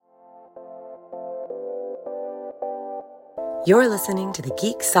You're listening to the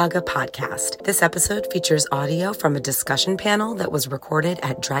Geek Saga podcast. This episode features audio from a discussion panel that was recorded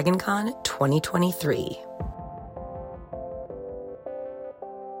at DragonCon 2023.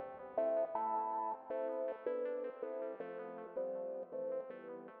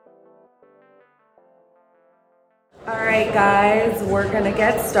 All right, guys, we're going to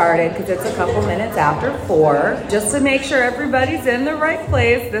get started because it's a couple minutes after 4. Just to make sure everybody's in the right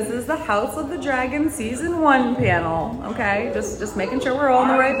place, this is the House of the Dragon Season 1 panel, okay? Just making sure we're all in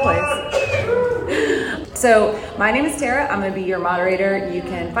the right place. So, my name is Tara. I'm going to be your moderator. You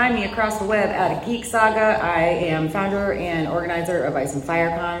can find me across the web at Geek Saga. I am founder and organizer of Ice and Fire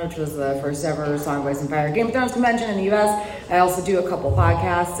Con, which was the first ever Song of Ice and Fire Game of Thrones convention in the U.S. I also do a couple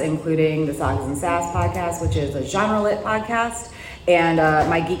podcasts, including the Sagas and Sass podcast, which is a genre-lit podcast, and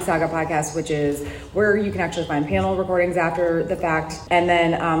my Geek Saga podcast, which is where you can actually find panel recordings after the fact. And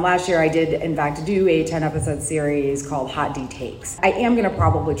then last year I did, in fact, do a 10-episode series called Hot D Takes. I am going to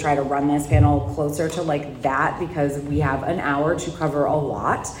probably try to run this panel closer to like that because we have an hour to cover a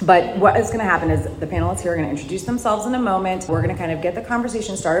lot. But what is going to happen is the panelists here are going to introduce themselves in a moment. We're going to kind of get the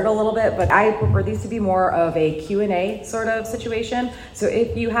conversation started a little bit, but I prefer these to be more of a Q&A sort of situation. So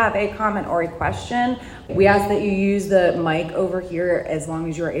if you have a comment or a question, we ask that you use the mic over here as long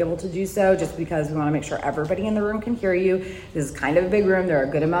as you're able to do so, just because we want to make sure everybody in the room can hear you. This is kind of a big room. There are a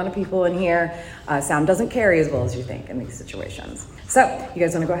good amount of people in here. Sound doesn't carry as well as you think in these situations. So you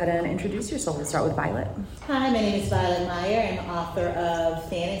guys want to go ahead and introduce yourself? We'll start with Violet. Hi, my name is Violet Meyer. I'm author of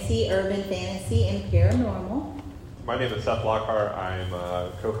fantasy, urban fantasy, and paranormal. My name is Seth Lockhart. I'm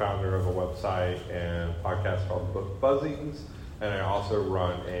a co-founder of a website and podcast called Book Buzzings, and I also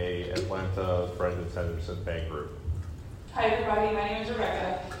run a Atlanta Brendan Sanderson fan group. Hi everybody, my name is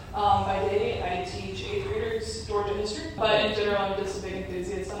Rebecca. By day, I teach 8th graders Georgia history, but in general, I'm just a big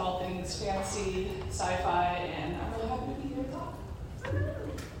enthusiast on all things fantasy, sci-fi, and I'm really happy to be here to talk.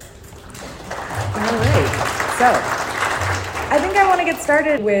 All right, so I think I want to get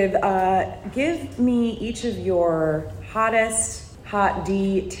started with give me each of your hottest hot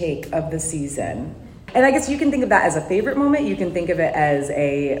D take of the season. And I guess you can think of that as a favorite moment. You can think of it as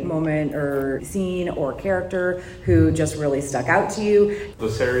a moment or scene or character who just really stuck out to you.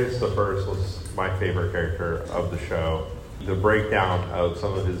 Viserys the First was my favorite character of the show. The breakdown of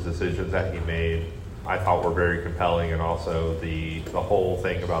some of his decisions that he made, I thought were very compelling, and also the whole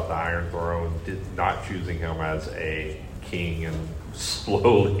thing about the Iron Throne, not choosing him as a king and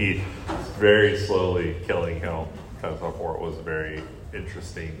very slowly killing him, because I thought it was a very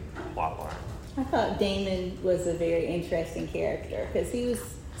interesting plot line. I thought Daemon was a very interesting character because he was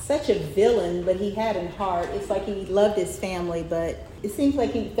such a villain, but he had a heart. It's like he loved his family, but it seems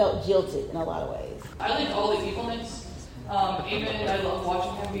like he felt jilted in a lot of ways. I like all the evilness. Daemon, I love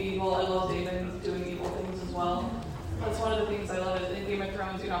watching him be evil. I love Daemon doing evil things as well. That's one of the things I love in Game of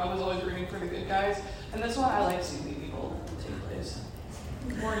Thrones. I was always rooting for the good guys. And this one, I like seeing the evil take place.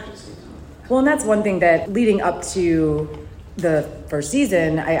 More interesting. Well, and that's one thing that leading up to the first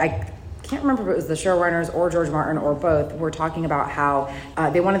season, I can't remember if it was the showrunners or George Martin or both, were talking about how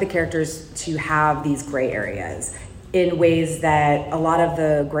they wanted the characters to have these gray areas in ways that a lot of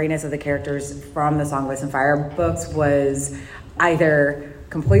the grayness of the characters from the Song of Ice and Fire books was either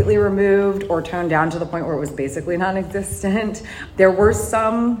completely removed or toned down to the point where it was basically non-existent. There were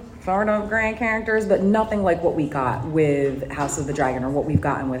some sort of gray characters, but nothing like what we got with House of the Dragon or what we've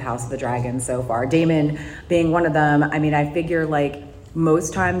gotten with House of the Dragon so far. Daemon being one of them. I mean, I figure like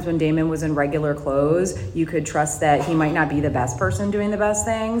most times when Daemon was in regular clothes, you could trust that he might not be the best person doing the best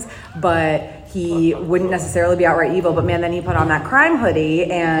things, but he wouldn't necessarily be outright evil. But man, then he put on that crime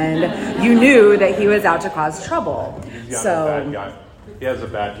hoodie and you knew that he was out to cause trouble. He has a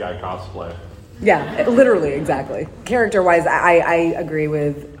bad guy cosplay. Yeah, literally, exactly. Character-wise, I agree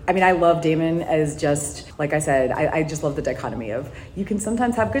with, I mean, I love Daemon as just, like I said, I just love the dichotomy of you can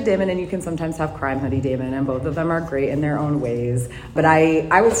sometimes have good Daemon and you can sometimes have crime hoodie Daemon, and both of them are great in their own ways. But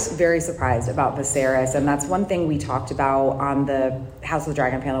I was very surprised about Viserys, and that's one thing we talked about on the House of the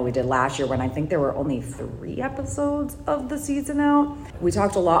Dragon panel we did last year when I think there were only 3 episodes of the season out. We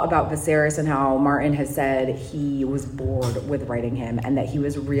talked a lot about Viserys and how Martin has said he was bored with writing him and that he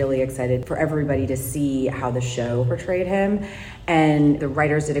was really excited for everybody to see how the show portrayed him. And the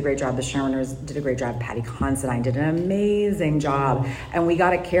writers did a great job. The showrunners did a great job. Patty Considine did an amazing job. And we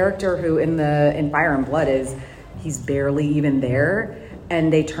got a character who in Fire and Blood he's barely even there.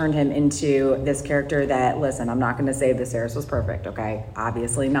 and they turned him into this character that, listen, I'm not going to say Viserys was perfect, okay?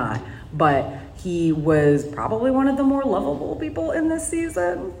 Obviously not. But he was probably one of the more lovable people in this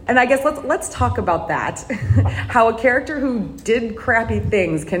season. And I guess let's talk about that. How a character who did crappy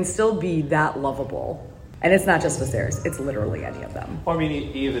things can still be that lovable. And it's not just Viserys, it's literally any of them. Well, I mean,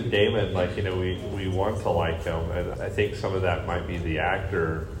 even Daemon, like, you know, we want to like him. And I think some of that might be the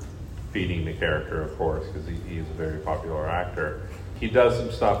actor feeding the character, of course, because he's a very popular actor. He does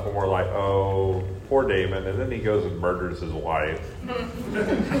some stuff when we're like, oh, poor Daemon, and then he goes and murders his wife.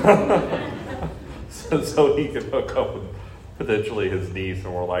 so he can hook up with potentially his niece,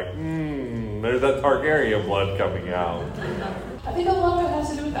 and we're like, there's that Targaryen blood coming out. I think a lot of it has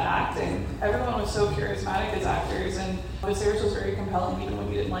to do with the acting. Everyone was so charismatic as actors, and Viserys was very compelling even when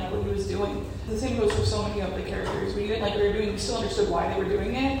you didn't like what he was doing. The same goes for so many of the characters. When you didn't like what they were doing, you still understood why they were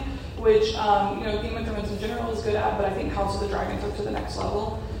doing it, which, Game of Thrones in general is good at, but I think House of the Dragon took to the next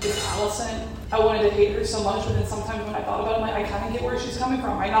level. With Alicent, I wanted to hate her so much, but then sometimes when I thought about it, I'm like, I kind of get where she's coming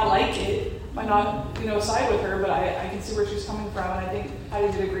from. I might not like it, might not, side with her, but I can see where she's coming from, and I think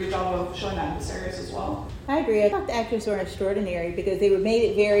Heidi did a great job of showing that in Viserys as well. I agree. I thought the actors were extraordinary because they made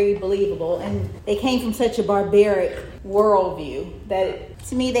it very believable, and they came from such a barbaric worldview that,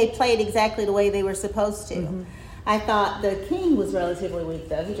 to me, they played exactly the way they were supposed to. Mm-hmm. I thought the king was relatively weak,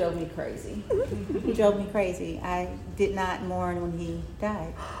 though. He drove me crazy. He drove me crazy. I did not mourn when he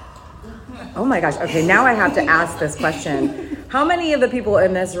died. Oh my gosh. Okay, now I have to ask this question. How many of the people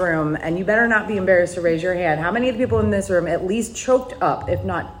in this room, and you better not be embarrassed to raise your hand, how many of the people in this room at least choked up, if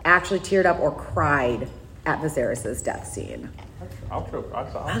not actually teared up or cried at Viserys' death scene? Wow,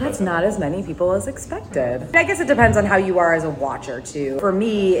 that's not as many people as expected. I guess it depends on how you are as a watcher too. For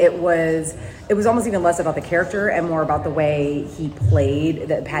me, it was almost even less about the character and more about the way he played,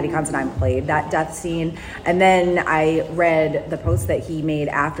 that Paddy Considine played that death scene. And then I read the post that he made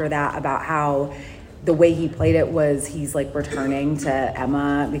after that about how the way he played it was he's like returning to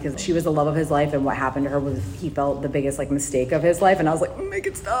Emma because she was the love of his life, and what happened to her was he felt the biggest like mistake of his life. And I was like, make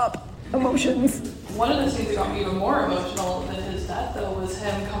it stop. Emotions. One of the scenes that got me even more emotional than his death, though, was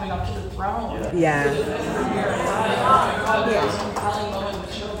him coming up to the throne. Yeah. Oh my God, it was a compelling moment in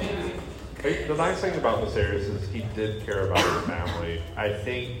the show, maybe. The nice thing about Viserys is he did care about his family. I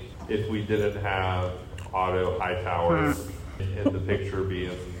think if we didn't have Otto Hightower in the picture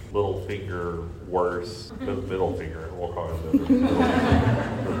being Littlefinger worse, the middle finger, we'll call him the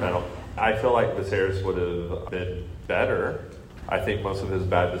middle. I feel like Viserys would have been better. I think most of his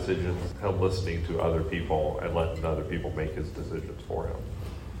bad decisions, him listening to other people and letting other people make his decisions for him.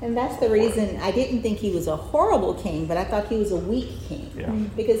 And that's the reason I didn't think he was a horrible king, but I thought he was a weak king. Yeah.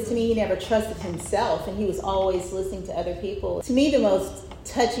 Because to me, he never trusted himself, and he was always listening to other people. To me, the most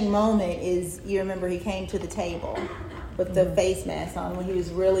touching moment is, you remember he came to the table with the face mask on when he was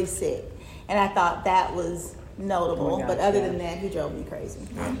really sick. And I thought that was notable, but other than that, he drove me crazy.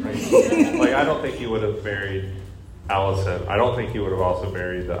 Like, I don't think he would have married Alicent. I don't think he would have also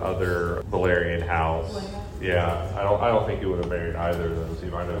married the other Valyrian house. Yeah, I don't think he would have married either of those. He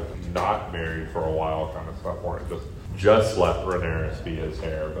might have not married for a while, kind of stuff, or just let Rhaenyra be his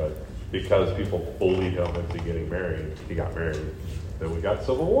heir. But because people bullied him into getting married, he got married. Then we got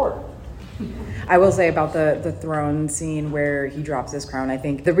Civil War. I will say about the throne scene where he drops his crown, I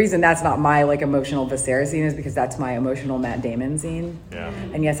think the reason that's not my like emotional Viserys scene is because that's my emotional Matt Damon scene. Yeah.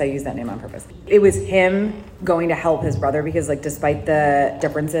 And yes, I use that name on purpose. It was him going to help his brother because like despite the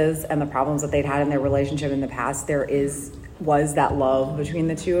differences and the problems that they'd had in their relationship in the past, there was that love between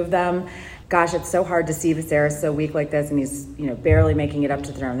the two of them. Gosh, it's so hard to see Viserys so weak like this, and he's barely making it up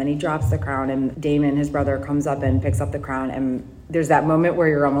to the throne. Then he drops the crown, and Daemon, his brother, comes up and picks up the crown. And there's that moment where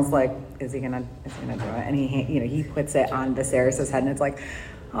you're almost like, is he gonna do it? And he puts it on Viserys' head, and it's like,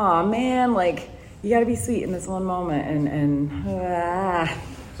 oh man, like you got to be sweet in this one moment.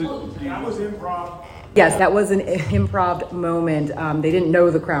 So that was improv. Yes, that was an improv moment. They didn't know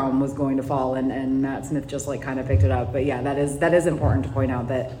the crown was going to fall, and Matt Smith just like kind of picked it up. But yeah, that is important to point out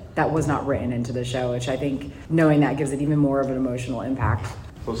that was not written into the show, which I think knowing that gives it even more of an emotional impact.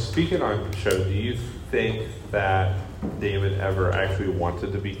 So speaking on the show, do you think that Daemon ever actually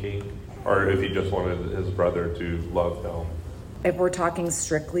wanted to be king, or if he just wanted his brother to love him? If we're talking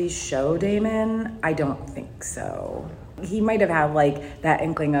strictly show Daemon, I don't think so. He might have had like that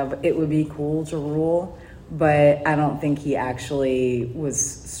inkling of it would be cool to rule, but I don't think he actually was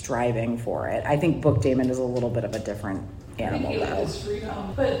striving for it. I think Book Daemon is a little bit of a different animal. I think he liked his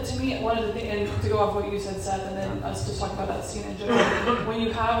freedom. But to me, one of the things, and to go off what you said, Seth, and then us just talking about that scene in general, when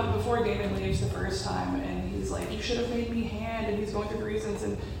you have, before Daemon leaves the first time, and he's like, you should have made me hand, and he's going through the reasons,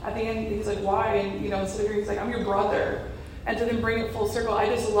 and at the end, he's like, why? And, instead of he's like, I'm your brother. And to then bring it full circle, I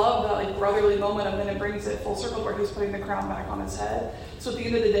just love that like brotherly moment, and then it brings it full circle where he's putting the crown back on his head. So at the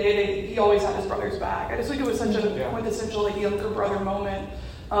end of the day, he always had his brother's back. I just think it was such a quintessential like younger brother moment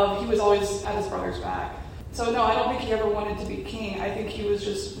of he was always at his brother's back. So no, I don't think he ever wanted to be king. I think he was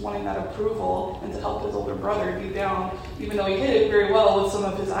just wanting that approval and to help his older brother be down, even though he hid it very well with some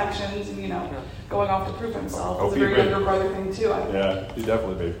of his actions and, going off to prove himself. It's a very younger brother thing too, I think. Yeah, he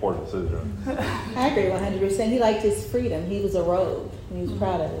definitely made poor decisions. I agree 100%. He liked his freedom. He was a rogue, and he was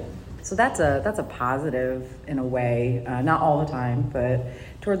proud of it. So that's a positive in a way, not all the time, but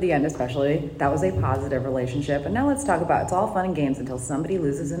toward the end especially, that was a positive relationship. And now let's talk about, it's all fun and games until somebody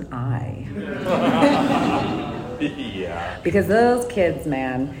loses an eye. Yeah. Because those kids,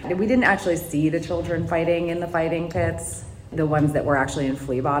 man, we didn't actually see the children fighting in the fighting pits, the ones that were actually in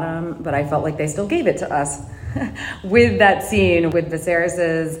Flea Bottom, but I felt like they still gave it to us with that scene with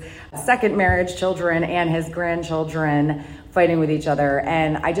Viserys's second marriage children and his grandchildren fighting with each other.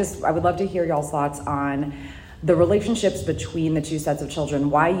 And I would love to hear y'all's thoughts on the relationships between the two sets of children,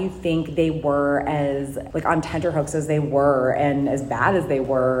 why you think they were as like on tenterhooks as they were and as bad as they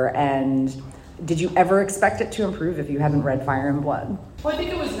were, and did you ever expect it to improve if you haven't read Fire and Blood? Well, I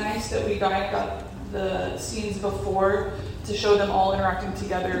think it was nice that we got the scenes before to show them all interacting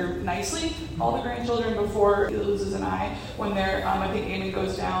together nicely, all the grandchildren, before he loses an eye, when they're, I think Aemon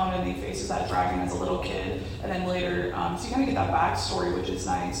goes down and he faces that dragon as a little kid, and then later, so you kind of get that backstory, which is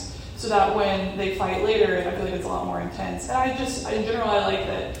nice, so that when they fight later, I feel like it's a lot more intense. And in general, I like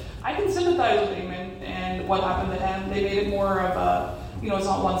that I can sympathize with Aemon and what happened to him. They made it more of a, it's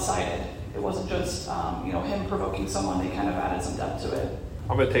not one-sided. It wasn't just, him provoking someone. They kind of added some depth to it.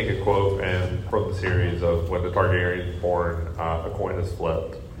 I'm going to take a quote from the series of when the Targaryen is born, a coin is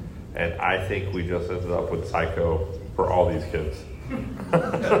flipped. And I think we just ended up with Psycho for all these kids.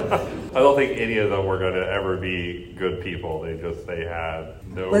 I don't think any of them were going to ever be good people. They had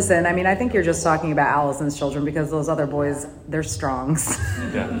no... Listen, I think you're just talking about Alicent's children because those other boys, they're strongs.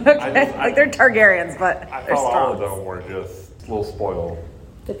 Yeah. Okay? They're Targaryens, but I they're thought all of strongs. them were just a little spoiled.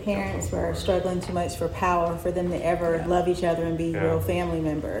 The parents were struggling too much for power for them to ever love each other and be real family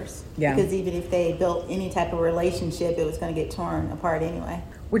members. Yeah. Because even if they built any type of relationship, it was going to get torn apart anyway.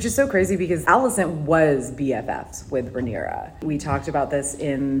 Which is so crazy because Alicent was BFFs with Rhaenyra. We talked about this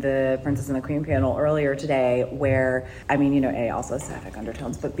in the Princess and the Queen panel earlier today where, A also has sapphic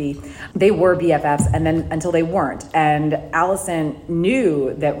undertones, but B, they were BFFs and then until they weren't. And Alicent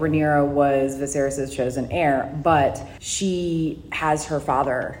knew that Rhaenyra was Viserys' chosen heir, but she has her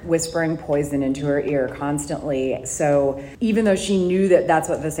father whispering poison into her ear constantly. So even though she knew that that's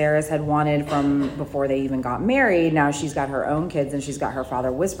what Viserys had wanted from before they even got married, now she's got her own kids and she's got her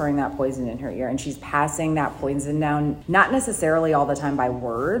father whispering that poison in her ear, and she's passing that poison down, not necessarily all the time by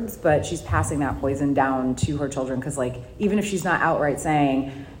words, but she's passing that poison down to her children, because even if she's not outright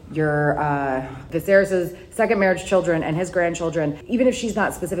saying you're Viserys' second marriage children and his grandchildren, even if she's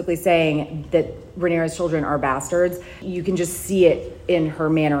not specifically saying that Rhaenyra's children are bastards, you can just see it in her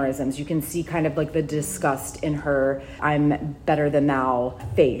mannerisms. You can see kind of like the disgust in her I'm better than thou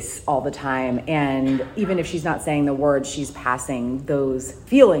face all the time. And even if she's not saying the words, she's passing those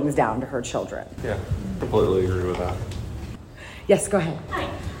feelings down to her children. Yeah, completely agree with that. Yes, go ahead. Hi.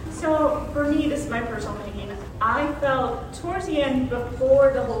 So for me, this is my personal opinion. I felt towards the end,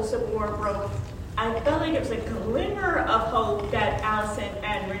 before the whole Civil War broke, I felt like it was a glimmer of hope that Alicent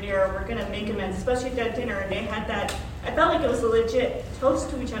and Rhaenyra were going to make amends, especially at that dinner. And they had that, I felt like it was a legit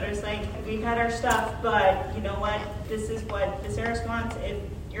toast to each other. It's like, we've had our stuff, but you know what? This is what Viserys wants. If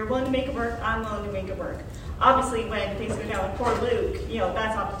you're willing to make it work, I'm willing to make it work. Obviously, when things go down with poor Luke,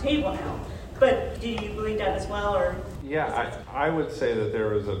 that's off the table now. But do you believe that as well, or? Yeah, I would say that there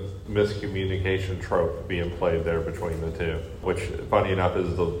was a miscommunication trope being played there between the two, which, funny enough,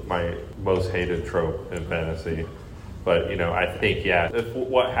 is my most hated trope in fantasy. But, I think, if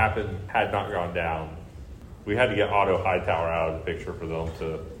what happened had not gone down, we had to get Otto Hightower out of the picture for them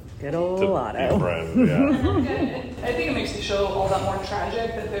to Good old be Otto. friends. Yeah. I think it makes the show all that more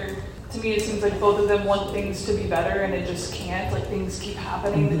tragic that to me, it seems like both of them want things to be better and it just can't. Like things keep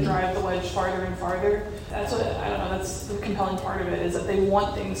happening that drive the wedge farther and farther. That's that's the compelling part of it, is that they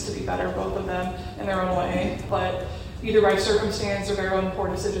want things to be better, both of them in their own way. But either by circumstance or their own poor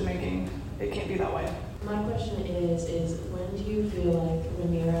decision making, it can't be that way. My question is when do you feel like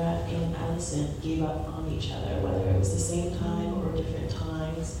Rhaenyra and Alicent gave up on each other, whether it was the same time or different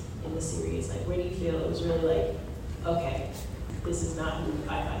times in the series? Like, where do you feel it was really like, okay, this is not who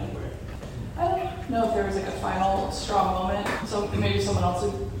I thought you were? I don't know if there was like a final strong moment, so maybe someone else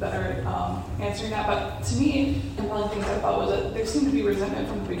would be better at answering that. But to me, the compelling things I thought was that there seemed to be resentment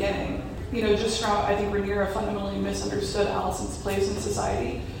from the beginning. just from, I think Rhaenyra fundamentally misunderstood Alicent's place in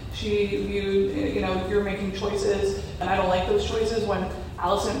society. She viewed, you're making choices, and I don't like those choices, when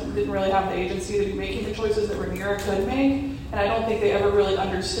Alicent didn't really have the agency to be making the choices that Rhaenyra could make. And I don't think they ever really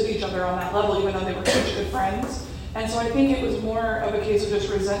understood each other on that level, even though they were such good friends. And so I think it was more of a case of just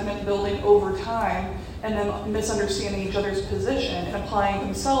resentment building over time, and then misunderstanding each other's position and applying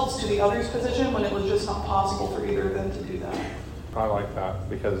themselves to the other's position when it was just not possible for either of them to do that. I like that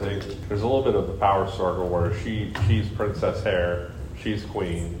because there's a little bit of the power struggle where she's Princess Hair, she's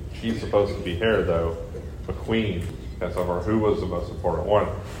queen. She's supposed to be Hair though, but queen. And so who was the most important one?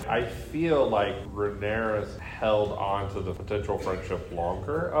 I feel like Rhaenyra's held on to the potential friendship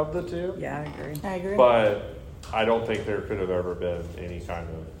longer of the two. Yeah, I agree. But I don't think there could have ever been any kind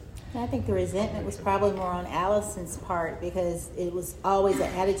of... I think the resentment was probably more on Alicent's part because it was always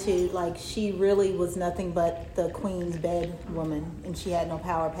an attitude like she really was nothing but the queen's bed woman and she had no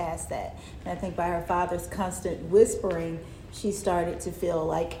power past that. And I think by her father's constant whispering, she started to feel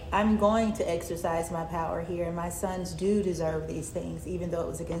like, I'm going to exercise my power here and my sons do deserve these things, even though it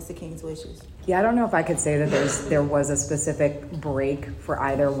was against the king's wishes. Yeah, I don't know if I could say that there was a specific break for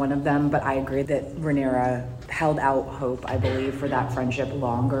either one of them, but I agree that Rhaenyra held out hope, I believe, for that friendship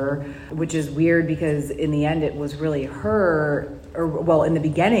longer, which is weird because in the end it was really her, in the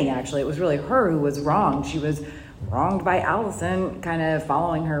beginning actually, it was really her who was wronged. She was wronged by Alicent, kind of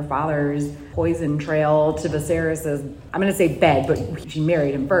following her father's poison trail to Viserys's, I'm going to say bed, but she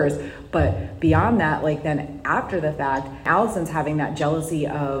married him first. But beyond that, then after the fact, Alicent's having that jealousy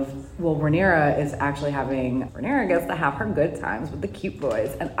of, Rhaenyra gets to have her good times with the cute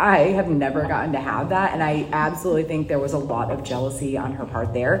boys. And I have never gotten to have that. And I absolutely think there was a lot of jealousy on her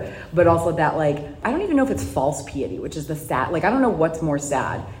part there. But also that, I don't even know if it's false piety, which is the sad, I don't know what's more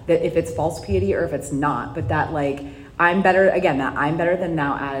sad, that if it's false piety or if it's not, but that, I'm better than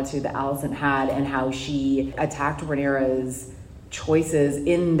now attitude that Alicent had and how she attacked Rhaenyra's choices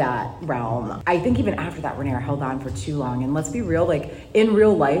in that realm. I think even after that, Rhaenyra held on for too long. And let's be real, in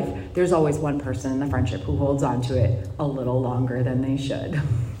real life, there's always one person in the friendship who holds on to it a little longer than they should.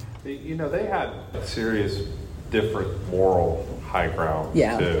 They had serious different moral high ground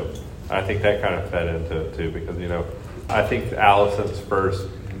too. I think that kind of fed into it too because, I think Alicent's first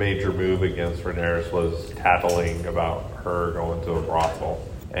major move against Rhaenyra was tattling about her going to a brothel.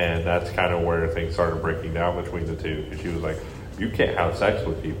 And that's kind of where things started breaking down between the two. Because she was like, you can't have sex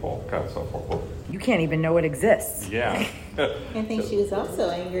with people, kind of stuff. Well, you can't even know it exists. Yeah. I think she was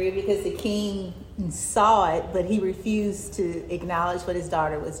also angry because the king saw it, but he refused to acknowledge what his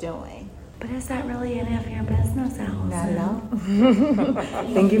daughter was doing. But is that really any of your business, Allison? Not at all.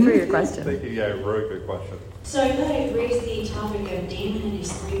 Thank you for your question. Thank you. Yeah, really good question. So I thought I'd raise the topic of Daemon and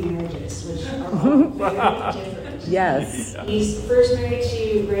his 3 marriages, which are all very different. Yes. Yeah. He's first married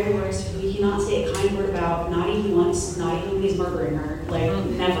to Rhaenyra, who he cannot say a kind word about, not even once, not even when he's murdering her,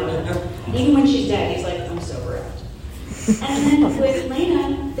 never. Even when she's dead, he's like, I'm sober out. And then with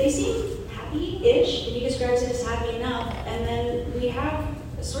Laena, they seem happy-ish, if he describes it as happy enough, and then we have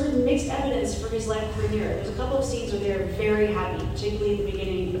sort of mixed evidence for his life with Rhaenyra. There's a couple of scenes where they're very happy, particularly at the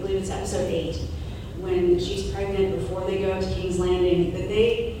beginning, I believe it's episode 8, when she's pregnant before they go to King's Landing, that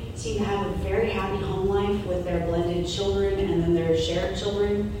they seem to have a very happy home life with their blended children and then their shared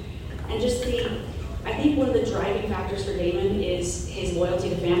children. And just I think one of the driving factors for Daemon is his loyalty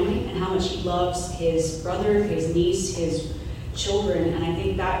to family and how much he loves his brother, his niece, his children, and I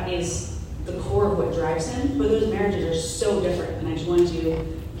think that is the core of what drives him. But those marriages are so different, and I just wanted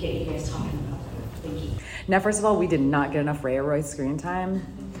to get you guys talking about that. Thank you. Now, first of all, we did not get enough Rhea Roy screen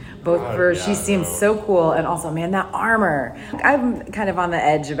time. She seems so cool, and also, man, that armor. I'm kind of on the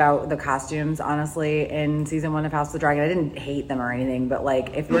edge about the costumes, honestly, in season 1 of House of the Dragon. I didn't hate them or anything, but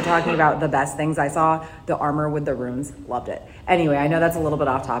if we're talking about the best things I saw, the armor with the runes, loved it. Anyway, I know that's a little bit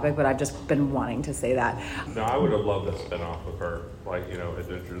off topic, but I've just been wanting to say that. No, I would have loved a spin-off of her,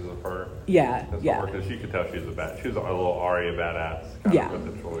 Adventures of Her. Yeah. Because she could tell she was a little Arya badass.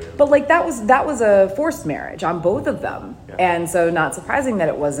 But that was a forced marriage on both of them, and so not surprising that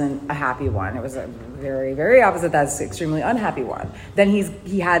it wasn't a happy one. It was a very, very opposite. That's extremely unhappy one. Then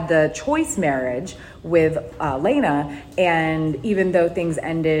he had the choice marriage with Laena, and even though things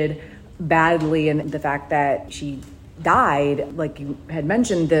ended badly, and the fact that she died, like you had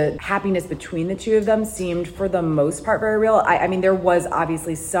mentioned, the happiness between the two of them seemed for the most part very real. I mean, there was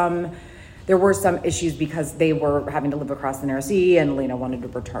obviously there were some issues because they were having to live across the Narrow Sea and Laena wanted to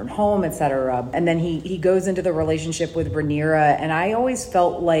return home, etc. And then he goes into the relationship with Rhaenyra, and I always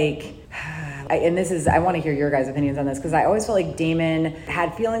felt like I want to hear your guys' opinions on this, because I always felt like Daemon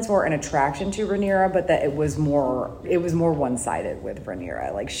had feelings for and attraction to Rhaenyra, but that it was more one-sided with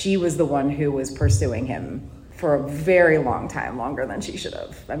Rhaenyra. Like, she was the one who was pursuing him for a very long time, longer than she should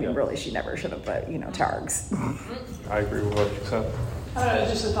have. I mean, really, she never should have, but, Targs. I agree with what you said. I don't know,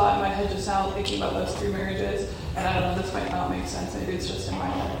 it's just a thought in my head just now, thinking about those 3 marriages, and I don't know, this might not make sense, maybe it's just in my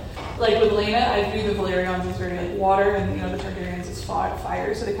head. Like with Laena, I view the Valerians as very like water, and the Targaryens as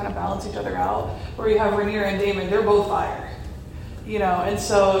fire, so they kind of balance each other out. Where you have Rhaenyra and Daemon, they're both fire. And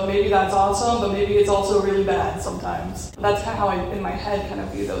so maybe that's awesome, but maybe it's also really bad sometimes. That's kind of how I, in my head, kind of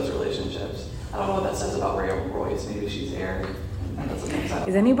view those relationships. I don't know what that says about Royce, maybe she's heir.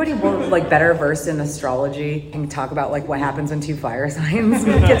 Is anybody more better versed in astrology and talk about what happens when 2 fire signs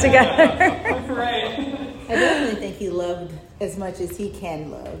get together? Right. I definitely think he loved as much as he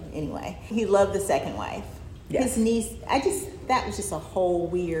can love anyway. He loved the second wife. Yes. His niece, that was just a whole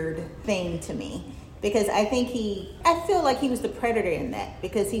weird thing to me. Because I feel like he was the predator in that,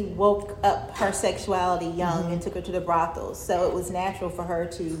 because he woke up her sexuality young and took her to the brothels. So it was natural for her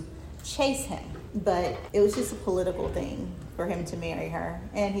to chase him. But it was just a political thing for him to marry her,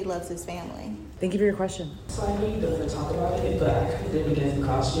 and he loves his family. Thank you for your question. So I know you don't want to talk about it, but I kind of didn't get the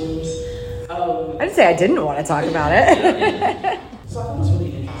costumes. I didn't say I didn't want to talk about it. So I thought it was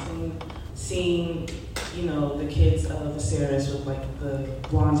really interesting seeing, the kids of Viserys with the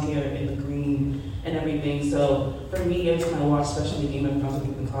blonde hair and the green and everything. So for me, every time I watch, especially Game of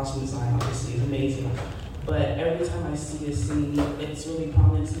Thrones, the costume design obviously is amazing. But every time I see a scene, it's really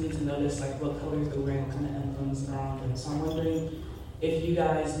prominent to me to notice what colors they're wearing, what kind of emblems are on them. So I'm wondering if you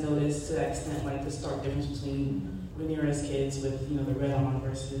guys noticed to that extent the stark difference between Rhaenyra's kids with the red on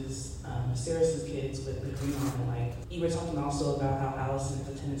versus Viserys' kids with the green on. You were talking also about how Alicent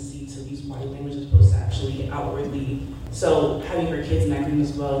has a tendency to use body language as opposed to actually outwardly. So having her kids in that green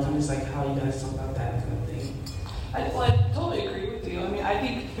as well, kind of just how you guys talk about that kind of thing. I totally agree with you. I mean, I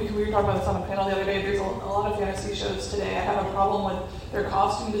think, because we were talking about this on a panel the other day, there's a lot of fantasy shows today. I have a problem with their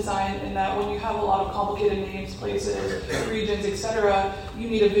costume design in that when you have a lot of complicated names, places, regions, etc., you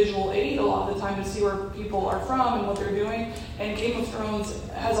need a visual aid a lot of the time to see where people are from and what they're doing. And Game of Thrones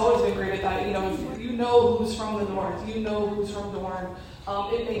has always been great at that. If you know who's from the north, you know who's from Dorne.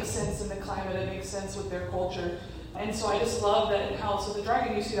 It makes sense in the climate, it makes sense with their culture. And so I just love that in House of the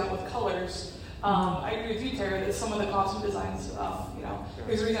Dragon, you see that with colors. I agree with you, Tara, that some of the costume designs,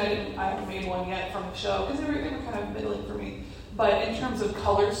 there's a reason I haven't made one yet from the show, because they were kind of middling for me. But in terms of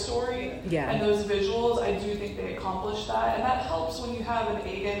color story and those visuals, I do think they accomplished that. And that helps when you have an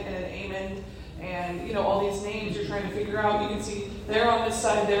Aegon and an Aemond and, all these names you're trying to figure out. You can see they're on this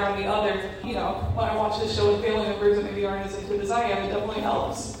side, they're on the other. When I watch this show with family members that maybe aren't as into it as I am, it definitely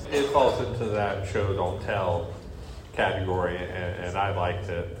helps. It falls into that show don't tell category, and I liked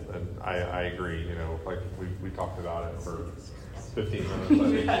it, and I agree. We talked about it for 15 minutes I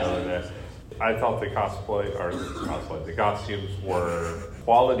think the other day. I thought the costumes were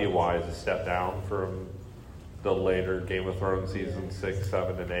quality-wise a step down from the later Game of Thrones season 6,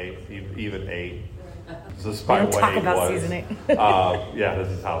 7, and 8, even 8. Despite what talk 8 about was. Season 8. This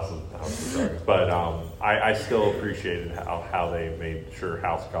is House of Dragons, but I still appreciated how they made sure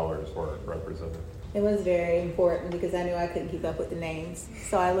house colors were represented. It was very important because I knew I couldn't keep up with the names.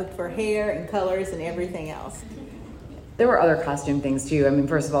 So I looked for hair and colors and everything else. There were other costume things too. I mean,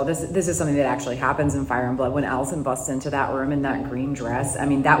 first of all, this is something that actually happens in Fire and Blood. When Alicent busts into that room in that green dress, I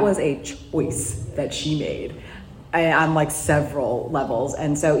mean, that was a choice that she made on several levels.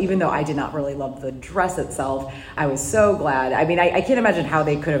 And so even though I did not really love the dress itself, I was so glad. I mean, I can't imagine how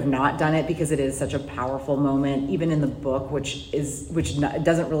they could have not done it, because it is such a powerful moment, even in the book, which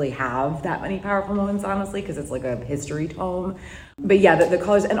doesn't really have that many powerful moments, honestly, because it's like a history tome. But yeah, the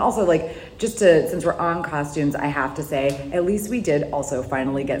colors, and also since we're on costumes, I have to say, at least we did also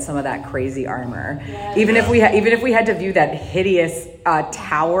finally get some of that crazy armor. Yeah. Even if we had to view that hideous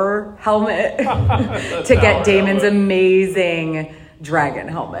tower helmet to get Daemon's amazing dragon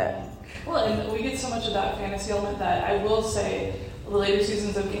helmet. Well, and we get so much of that fantasy element that I will say, the later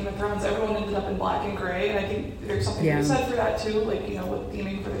seasons of Game of Thrones, everyone ended up in black and gray, and I think there's something to be said for that too, with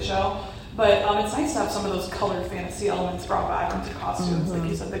theming for the show. But it's nice to have some of those colored fantasy elements brought back into costumes, like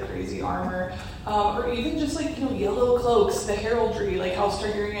you said, the crazy armor, or even just yellow cloaks, the heraldry, like House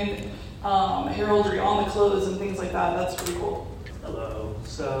Targaryen heraldry on the clothes and things like that. That's pretty cool. Hello.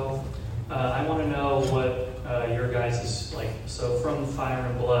 So I want to know what your guys' so from Fire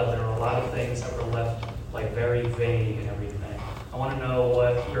and Blood, there were a lot of things that were left very vague and everything. I want to know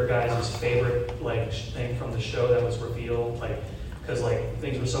what your guys' favorite thing from the show that was revealed. because like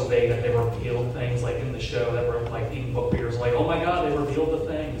things were so vague that they revealed things like in the show that were like even book readers were like, oh my god, they revealed the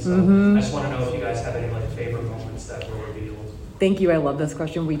thing. So I just want to know if you guys have any like favorite moments that were revealed. Thank you. I love this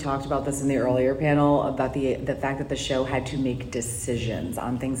question. We talked about this in the earlier panel about the fact that the show had to make decisions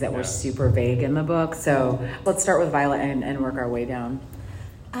on things that were super vague in the book. So let's start with Violet and work our way down.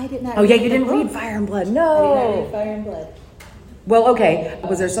 I did not. Oh yeah, you didn't read Fire and Blood. No. I did not read Fire and Blood. Well, okay.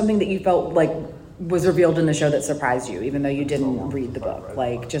 Was there something that you felt like was revealed in the show that surprised you, even though you didn't read the book?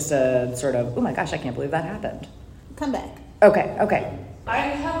 Like just a sort of, oh my gosh, I can't believe that happened. Come back. Okay. I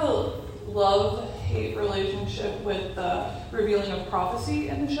have a love-hate relationship with the revealing of prophecy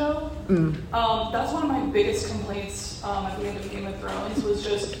in the show. That's one of my biggest complaints at the end of Game of Thrones was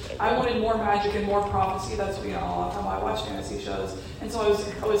just I wanted more magic and more prophecy. That's a lot of time I watch fantasy shows, and so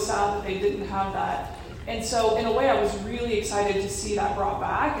I was sad that they didn't have that. And so in a way I was really excited to see that brought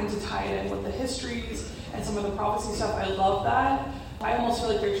back and to tie it in with the histories and some of the prophecy stuff. I love that. I almost feel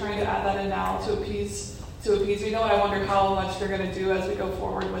like they're trying to add that in now to appease me. I wonder how much they're going to do as we go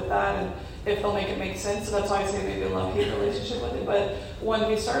forward with that and if they'll make it make sense. So that's why I say maybe a love-hate relationship with it. But when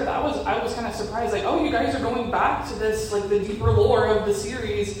we started, I was kind of surprised, like, oh, you guys are going back to this, like the deeper lore of the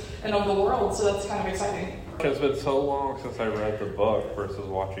series and of the world. So that's kind of exciting. It's been so long since I read the book versus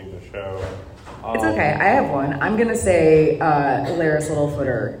watching the show. It's okay. I have one. I'm going to say Larys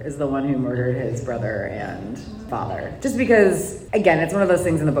Littlefooter is the one who murdered his brother and father. Just because, again, it's one of those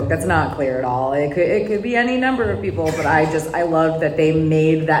things in the book that's not clear at all. It could be any number of people, but I love that they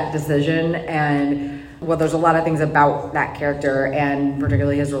made that decision. And well, there's a lot of things about that character and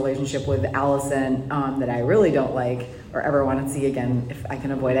particularly his relationship with Alicent that I really don't like or ever want to see again if I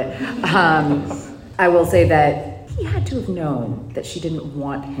can avoid it. I will say that he had to have known that she didn't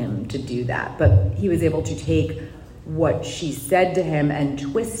want him to do that, but he was able to take what she said to him and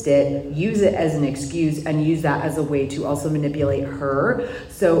twist it, use it as an excuse, and use that as a way to also manipulate her.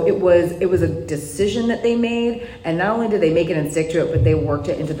 So it was a decision that they made, and not only did they make it and stick to it, but they worked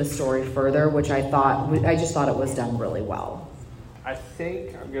it into the story further, which I just thought it was done really well. I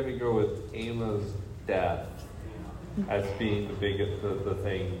think I'm going to go with Aemma's death as being the biggest, the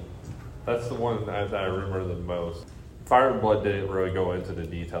thing. That's the one that I remember the most. Fire and Blood didn't really go into the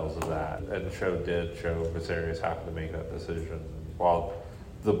details of that, and the show did show Viserys having to make that decision. While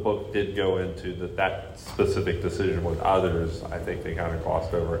the book did go into that specific decision with others, I think they kind of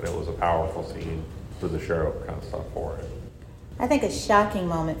glossed over it. It was a powerful scene for the show kind of stuff for it. I think a shocking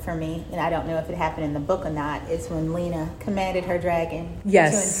moment for me, and I don't know if it happened in the book or not, is when Lena commanded her dragon to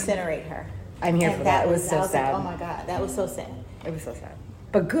incinerate her. I'm here for that. It was so sad. Like, oh my God, that was so sad. It was so sad.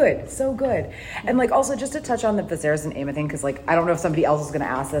 But good, so good. And like also just to touch on the Viserys and Aemma thing, because like I don't know if somebody else is going to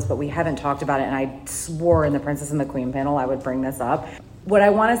ask this, but we haven't talked about it, and I swore in the Princess and the Queen panel I would bring this up. What I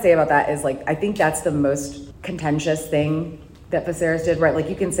want to say about that is like I think that's the most contentious thing that Viserys did, right? Like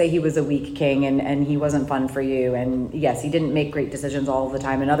you can say he was a weak king and he wasn't fun for you, and yes, he didn't make great decisions all the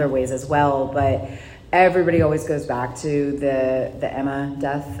time in other ways as well, but everybody always goes back to the Aemma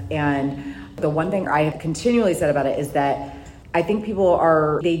death. And the one thing I have continually said about it is that I think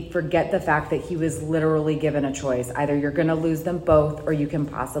they forget the fact that he was literally given a choice. Either you're going to lose them both or you can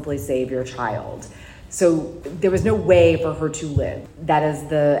possibly save your child. So there was no way for her to live. That is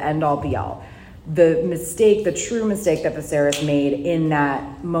the end all be all. The true mistake that Viserys made in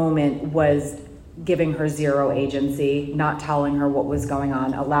that moment was giving her zero agency, not telling her what was going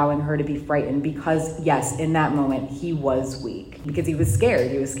on, allowing her to be frightened because, yes, in that moment, he was weak because he was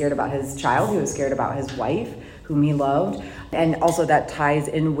scared. He was scared about his child. He was scared about his wife, whom he loved. And also that ties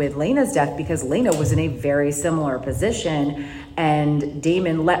in with Laena's death because Laena was in a very similar position and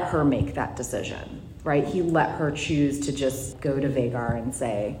Daemon let her make that decision, right? He let her choose to just go to Vhagar and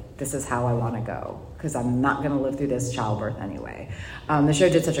say, this is how I want to go because I'm not going to live through this childbirth anyway. The show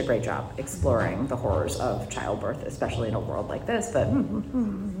did such a great job exploring the horrors of childbirth, especially in a world like this, but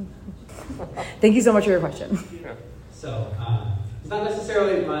thank you so much for your question. So, it's not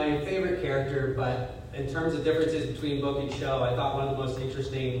necessarily my favorite character, but in terms of differences between book and show, I thought one of the most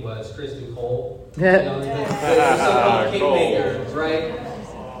interesting was Kristen Cole. The so-called Kingmaker, right?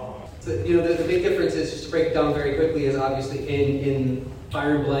 So, the big difference is, just to break it down very quickly, is obviously in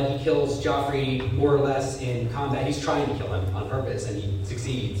Fire and Blood, he kills Joffrey more or less in combat. He's trying to kill him on purpose, and he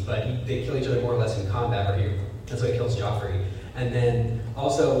succeeds, but they kill each other more or less in combat, that's why he kills Joffrey. And then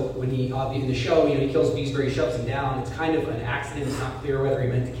also, when in the show, he kills Beesbury, shoves him down. It's kind of an accident. It's not clear whether he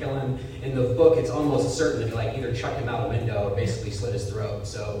meant to kill him. In the book, it's almost certain that he either chucked him out a window or basically slit his throat.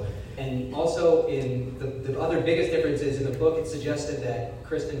 So, and also in the other biggest difference is in the book, it suggested that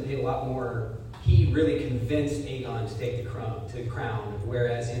Kristen paid a lot more he really convinced Aegon to take the crown,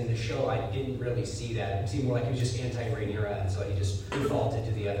 whereas in the show I didn't really see that. It seemed more like he was just anti-Rhaenyra, and so he just defaulted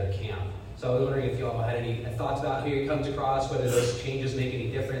to the other camp. So I was wondering if you all had any thoughts about who he comes across, whether those changes make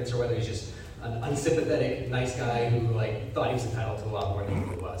any difference, or whether he's just an unsympathetic, nice guy who thought he was entitled to a lot more than he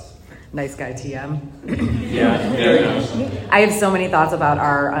really was. Nice guy TM. Yeah. I have so many thoughts about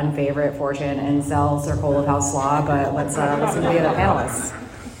our unfavorite Fortune incel Circle of House Slaw, but let's listen to the other panelists.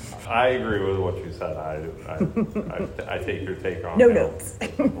 I agree with what you said. I take your take on No that. notes.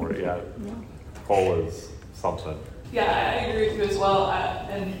 Yeah, Cole is something. Yeah, I agree with you as well.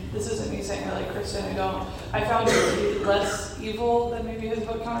 And this isn't me saying I like Kristen. I found her to be less evil than maybe his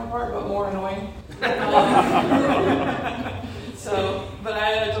book counterpart, but more annoying. But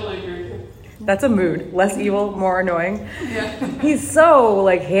I totally agree with you. That's a mood. Less evil, more annoying. Yeah. He's so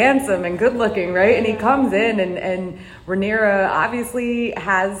handsome and good looking, right? And he comes in and Rhaenyra obviously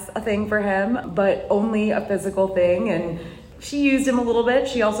has a thing for him, but only a physical thing. And she used him a little bit.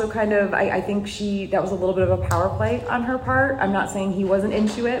 She also kind of, I think that was a little bit of a power play on her part. I'm not saying he wasn't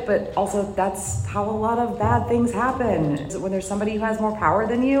into it, but also that's how a lot of bad things happen. When there's somebody who has more power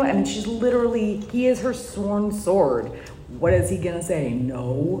than you, and he is her sworn sword. What is he gonna say?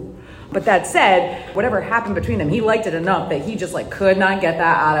 No. But that said, whatever happened between them, he liked it enough that he just could not get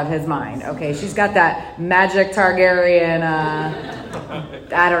that out of his mind. Okay, she's got that magic Targaryen,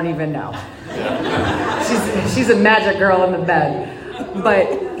 I don't even know. She's a magic girl in the bed.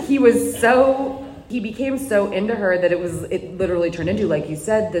 But he became so into her that it literally turned into, like you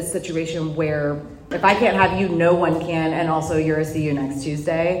said, this situation where if I can't have you, no one can, and also you're a see you next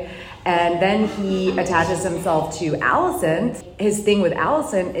Tuesday. And then he attaches himself to Alicent. His thing with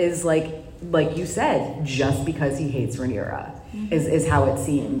Alicent is like you said, just because he hates Rhaenyra is how it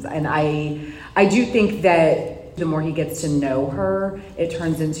seems. And I do think that the more he gets to know her, it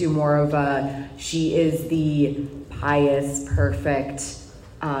turns into more of she is the pious, perfect,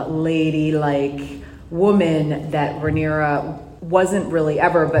 ladylike woman that Rhaenyra wasn't really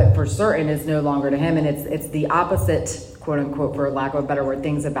ever, but for certain is no longer to him. And it's the opposite, quote unquote, for lack of a better word,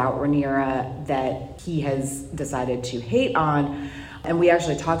 things about Rhaenyra that he has decided to hate on. And we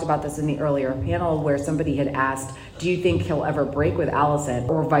actually talked about this in the earlier panel where somebody had asked, do you think he'll ever break with Alicent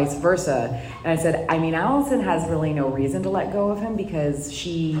or vice versa? And I said, Alicent has really no reason to let go of him because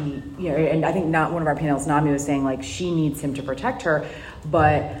she, and I think not one of our panelists, Nami, was saying she needs him to protect her.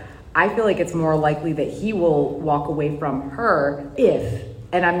 But I feel like it's more likely that he will walk away from her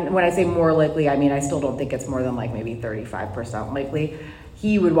when I say more likely, I still don't think it's more than maybe 35% likely.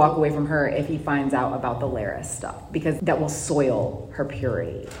 He would walk away from her if he finds out about the Larys stuff, because that will soil her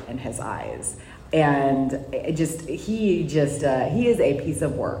purity in his eyes. And he is a piece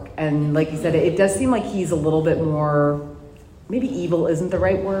of work. And like you said, it does seem like he's a little bit more, maybe evil isn't the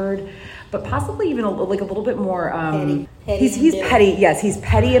right word, but possibly even a little bit more petty. He's petty. Yes, he's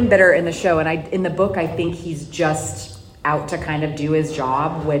petty and bitter in the show. And in the book, I think he's just out to kind of do his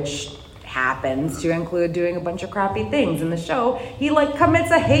job, which happens to include doing a bunch of crappy things. In the show, he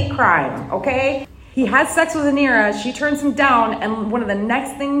commits a hate crime, okay? He has sex with Rhaenyra, she turns him down, and one of the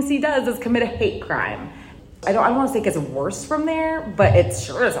next things he does is commit a hate crime. I don't want to say it gets worse from there, but it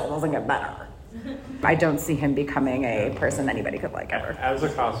sure as hell doesn't get better. I don't see him becoming a person anybody could like ever. As a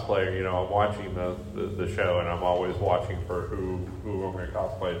cosplayer, I'm watching the show, and I'm always watching for who I'm going to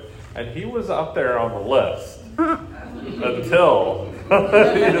cosplay. And he was up there on the list until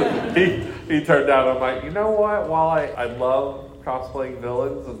he turned down. I'm like, you know what? While I love cosplaying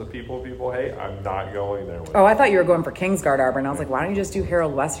villains and the people hate, I'm not going there with I thought you were going for Kingsguard Arbor, and I was like, why don't you just do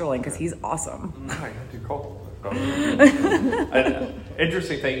Harold Westerling? Because he's awesome. I got to do Cole. An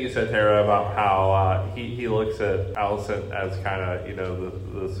interesting thing you said, Tara, about how he looks at Alicent as kind of,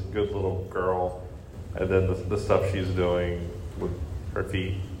 this good little girl, and then the stuff she's doing with her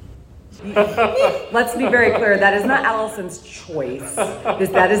feet. Let's be very clear, that is not Alicent's choice.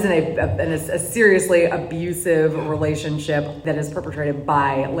 That is a seriously abusive relationship that is perpetrated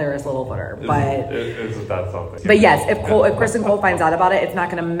by Larys Littlefooter. But isn't that something? But yes, if Kristen Cole finds out about it, it's not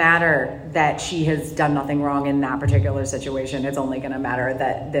going to matter that she has done nothing wrong in that particular situation. It's only going to matter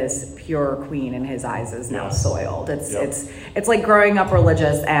that this pure queen in his eyes is now soiled. It's like growing up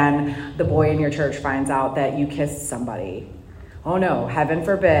religious and the boy in your church finds out that you kissed somebody. Oh no, heaven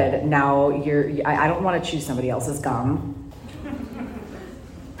forbid, now I don't want to chew somebody else's gum.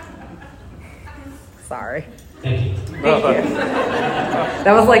 Sorry. Thank you. Thank you.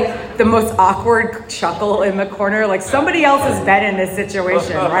 That was the most awkward chuckle in the corner. Somebody else has been in this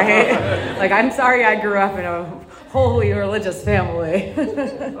situation, right? I'm sorry I grew up in a wholly religious family.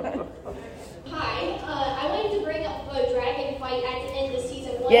 Hi, I wanted to bring up a dragon fight at the end of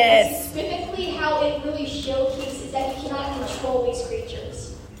season one. Yes. Specifically, how it really showcases that you cannot control these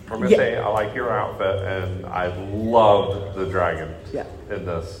creatures. I'm going to say I like your outfit, and I loved the dragon in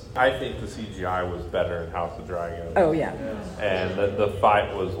this. I think the CGI was better in House of Dragons. Oh, yeah. And the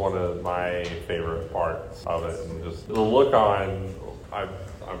fight was one of my favorite parts of it. And just the look on, I'm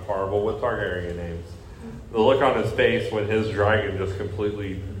horrible with Targaryen names. The look on his face when his dragon just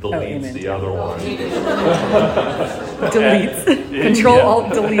completely deletes the other one. Deletes. Control,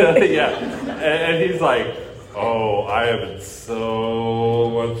 Alt, delete. Yeah. And he's like, oh, I am in so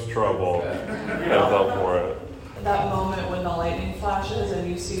much trouble. Heads up for it. That moment when the lightning flashes and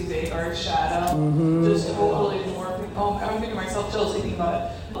you see Vhagar's shadow, just totally morphing. Oh, I'm giving myself chills thinking about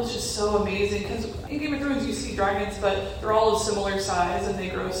it. It's just so amazing because in Game of Thrones you see dragons, but they're all of similar size and they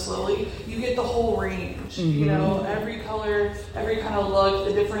grow slowly. You get the whole range, you know, every color, every kind of look,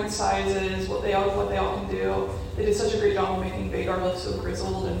 the different sizes, what they all can do. They did such a great job of making Vhagar look so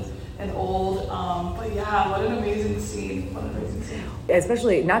grizzled and old. But yeah, what an amazing scene. What an amazing scene.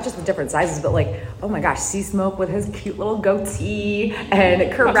 Especially not just the different sizes, but like, oh my gosh, Sea Smoke with his cute little goatee, and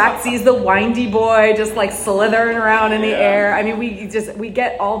Caraxes the windy boy just like slithering around in the air. I mean, we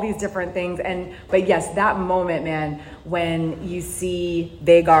get all these different things. But yes, that moment, man, when you see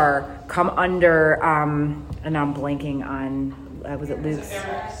Vhagar come under, and I'm blanking on, was it Luke's?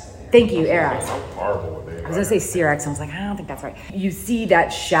 Thank you, Arax. I was going to say Syrax, and I was like, I don't think that's right. You see that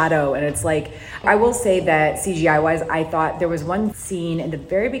shadow, and it's like, I will say that CGI-wise, I thought there was one scene in the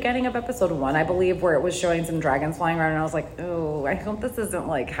very beginning of episode 1, I believe, where it was showing some dragons flying around, and I was like, oh, I hope this isn't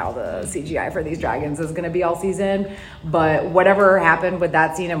like how the CGI for these dragons is going to be all season. But whatever happened with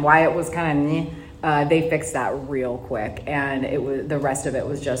that scene and why it was kind of they fixed that real quick, and it was, the rest of it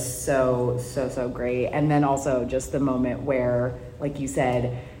was just so great. And then also just the moment where, like you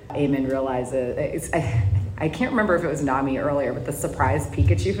said, Aemon realizes I can't remember if it was Nami earlier, but the surprise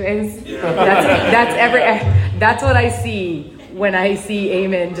Pikachu face. That's what I see when I see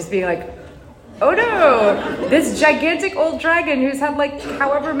Aemon just being like, oh no, this gigantic old dragon who's had like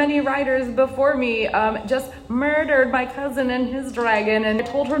however many riders before me just murdered my cousin and his dragon, and I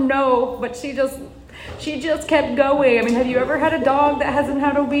told her no, but she just kept going. I mean, have you ever had a dog that hasn't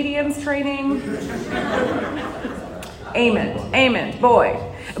had obedience training? Aemon, boy.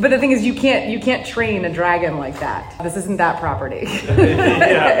 But the thing is, you can't train a dragon like that. This isn't that property.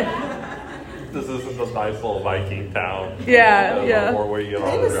 This isn't a nice little Viking town.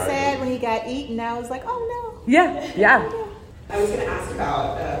 It was sad when he got eaten. I was like, oh no. Yeah. I was going to ask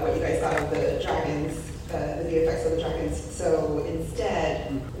about what you guys thought of the dragons, the effects of the dragons. So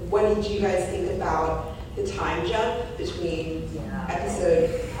instead, what did you guys think about the time jump between episode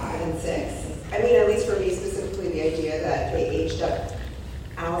 5 and 6? I mean, at least for me specifically, the idea that they aged up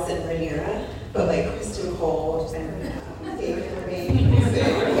Alicent and Rhaenyra, but like Kristen Cole and David Hermione,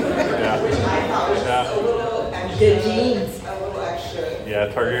 which I thought was just a little extra. A little extra.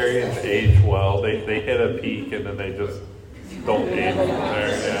 Yeah, Targaryens age well. They hit a peak and then they just don't age from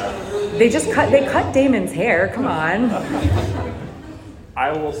there. Yeah. They cut Daemon's hair. Come on.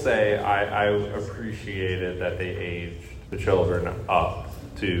 I will say I appreciated that they aged the children up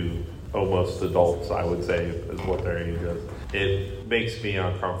to almost adults, I would say, is what their age is. It makes me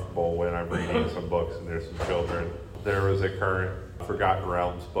uncomfortable when I'm reading some books and there's some children. There was a current Forgotten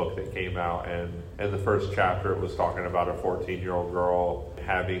Realms book that came out, and in the first chapter it was talking about a 14-year-old girl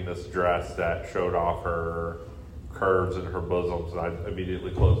having this dress that showed off her curves and her bosoms, and I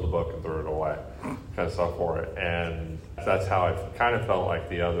immediately closed the book and threw it away, kind of stuff for it. And that's how I kind of felt like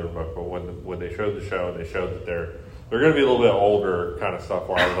the other book, but when they showed the show and they showed that they're going to be a little bit older kind of stuff,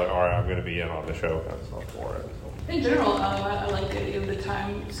 where I was like, all right, I'm going to be in on the show kind of stuff for it. In general, I like the idea of the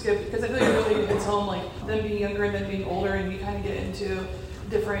time skip, because I feel like it really hits home, like them being younger and then being older, and you kind of get into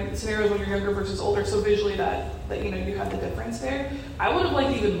different scenarios when you're younger versus older. So visually, that you know, you have the difference there. I would have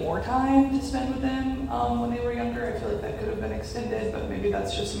liked even more time to spend with them when they were younger. I feel like that could have been extended, but maybe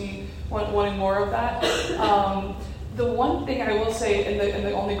that's just me wanting more of that. The one thing I will say, and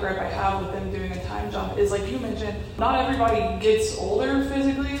the only gripe I have with them doing a time jump is, like you mentioned, not everybody gets older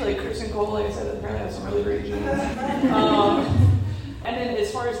physically. Like Kristen Cole, like I said, apparently has some really great genes. And then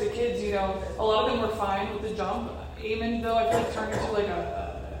as far as the kids, you know, a lot of them were fine with the jump. Aemon, though, I feel like turned into like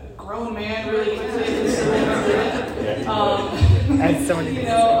a grown man really quickly. That's so many you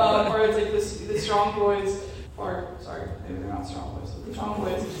know, where it's like the strong boys, or sorry, maybe they're not strong boys. Strong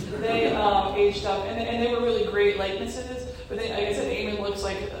boys, they aged up, and they were really great likenesses. But then, like I said, Aemon looks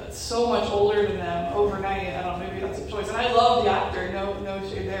like so much older than them overnight. I don't know, maybe that's a choice. And I love the actor, no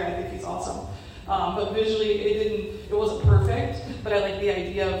shade there. I think he's awesome. But visually, it wasn't perfect. But I like the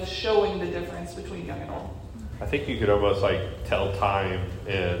idea of showing the difference between young and old. I think you could almost like tell time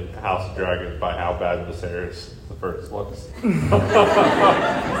in House of Dragons by how bad Viserys the first looks. He's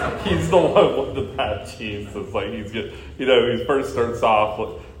the one with the bad genes. It's like he's good. You know, he first starts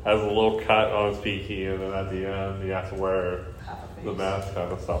off has a little cut on his peaky, and then at the end he has to wear the mask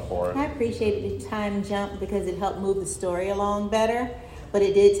kind of stuff for it. I appreciated the time jump because it helped move the story along better. But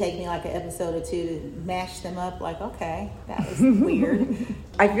it did take me like an episode or two to mash them up. Like, okay, that was weird.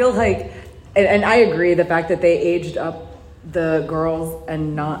 I feel like, and I agree, the fact that they aged up the girls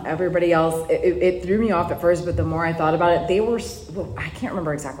and not everybody else, it threw me off at first, but the more I thought about it, they were, well, I can't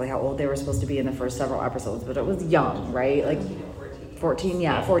remember exactly how old they were supposed to be in the first several episodes, but it was young, right? Like 14,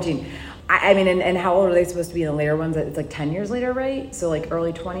 yeah, 14. I mean, and how old are they supposed to be in the later ones? It's like 10 years later, right? So like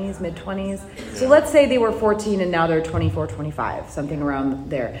early 20s, mid 20s. So let's say they were 14 and now they're 24, 25, something around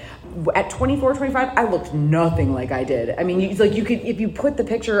there. At 24, 25, I looked nothing like I did. I mean, you could, if you put the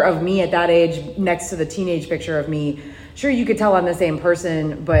picture of me at that age next to the teenage picture of me, sure, you could tell I'm the same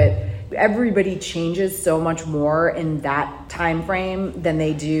person, but everybody changes so much more in that time frame than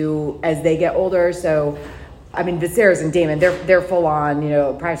they do as they get older. So I mean, Viserys and Daemon, they're full on, you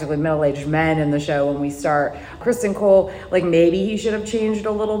know, practically middle-aged men in the show when we start. Criston Cole, like maybe he should have changed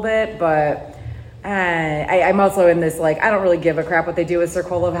a little bit, but I'm also in this, like, I don't really give a crap what they do with Sir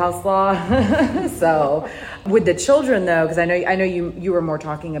Cole of House Law. So with the children though, because I know you were more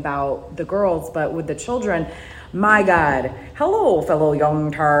talking about the girls, but with the children, my God, hello, fellow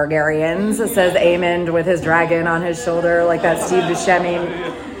young Targaryens, says Aemond with his dragon on his shoulder, like that Steve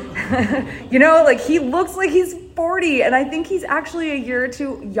Buscemi. You know, like he looks like he's 40, and I think he's actually a year or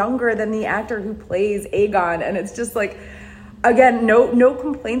two younger than the actor who plays Aegon. And it's just like, again, no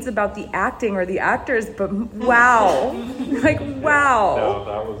complaints about the acting or the actors, but wow, like wow. No,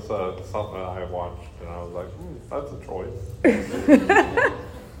 that was something that I watched, and I was like, that's a choice.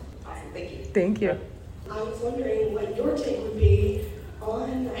 Awesome, thank you. Thank you. I was wondering what your take would be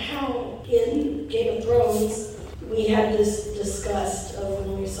on how in Game of Thrones we had this disgust of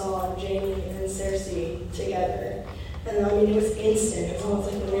when we saw Jaime and Cersei together. And I mean, it was instant. It was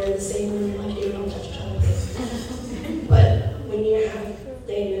almost like when they're in the same room, you're like, you don't touch each other. But when you have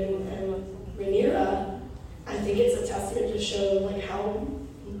Daemon and Rhaenyra, I think it's a testament to show like how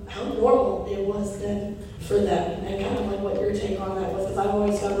normal it was then for them, and kind of like what your take on that was. Because I've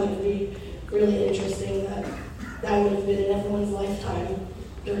always found that to be really interesting that would have been in everyone's lifetime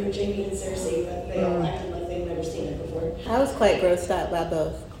during Jaime and Cersei, but they all acted like they'd never seen it before. I was quite grossed out by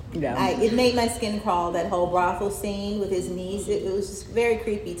both. Yeah. It made my skin crawl, that whole brothel scene with his niece. It was just very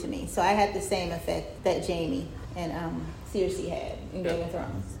creepy to me. So I had the same effect that Jaime and Cersei had in Game of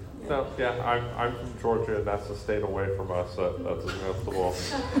Thrones. No, yeah, I'm from Georgia, and that's a state away from us. That's acceptable.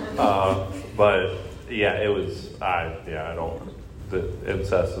 But yeah, it was. I don't. The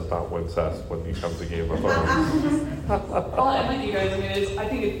incest is not wincest when you come to Game of Thrones. Well, I'm with you guys. I mean, I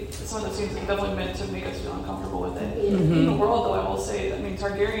think it's one of those things that's definitely meant to make us feel uncomfortable with it. Mm-hmm. In the world, though, I will say, I mean,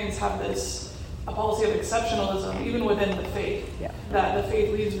 Targaryens have a policy of exceptionalism, even within the faith. Yeah. That the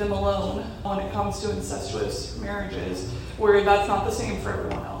faith leaves them alone when it comes to incestuous marriages, where that's not the same for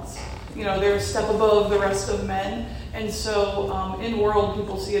everyone else. You know, they're a step above the rest of men, and so in world,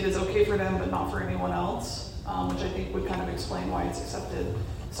 people see it as okay for them, but not for anyone else. Which I think would kind of explain why it's accepted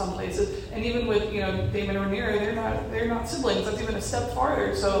some places. And even with, you know, Daemon and Rhaenyra, they're not siblings. That's even a step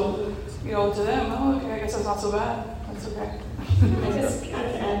farther. So, you know, to them, oh, okay, I guess that's not so bad. That's okay. I guess kind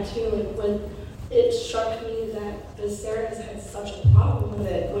of add too, like when it struck me that Viserys had such a problem with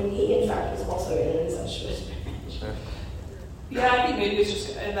it when he in fact was also in an incestuous marriage. Yeah, I think maybe it's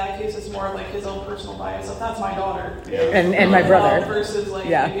just, in that case, it's more of like his own personal bias. Like, that's my daughter. Yeah. And my brother. Versus like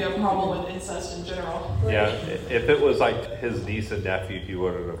maybe a problem with incest in general. Yeah, if it was like his niece and nephew, he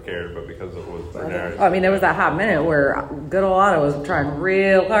wouldn't have cared, but because it was their marriage. I mean, there was that hot minute where good old Otto was trying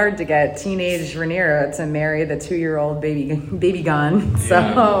real hard to get teenage Rhaenyra to marry the 2-year-old baby gun. So,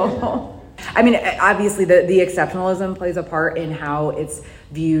 yeah. I mean, obviously the exceptionalism plays a part in how it's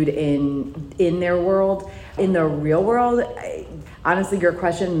viewed in their world. In the real world, honestly, your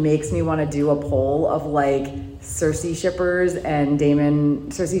question makes me want to do a poll of like Cersei shippers and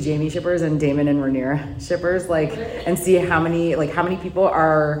Cersei Jaime shippers and Daemon and Rhaenyra shippers, like, and see how many people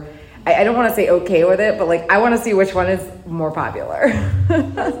are. I don't want to say okay with it, but like I want to see which one is more popular.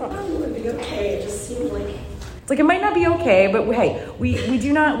 It would be okay. It just seemed like it's like it might not be okay, but hey, we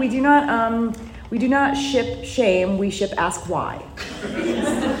do not ship shame. We ship ask why.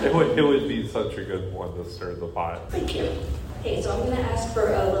 It would be such a good one to stir the pot. Thank you. Okay, so I'm going to ask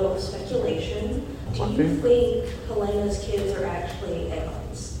for a little speculation. Do you think Helena's kids are actually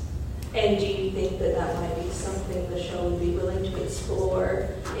Aegon's? And do you think that might be something the show would be willing to explore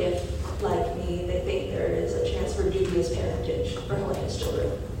if like me, they think there is a chance for dubious parentage for Helena's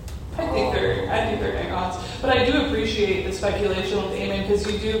children. I think they're egg-ons. But I do appreciate the speculation with Aemon, because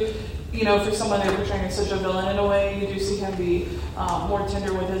you do, you know, for someone they're portraying as such a villain in a way, you do see him be more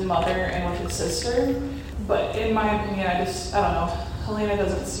tender with his mother and with his sister. But in my opinion, I don't know, Helena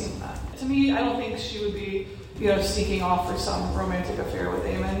doesn't seem that. To me, I don't think she would be, you know, seeking off for some romantic affair with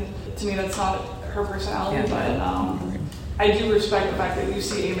Aemon. To me, that's not her personality, but I do respect the fact that you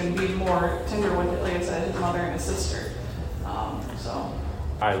see Aemon being more tender with, like I said, his mother and his sister. So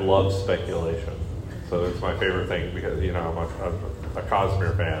I love speculation. So it's my favorite thing because, you know, I'm a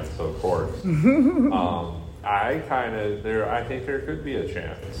Cosmere fan, so of course. I think there could be a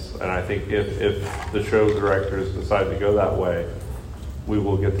chance. And I think if the show directors decide to go that way, we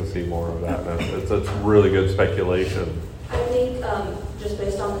will get to see more of that. And it's really good speculation. I think just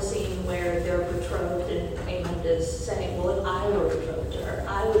based on the scene where they're betrothed and Aemon is saying, well, if I were betrothed to her,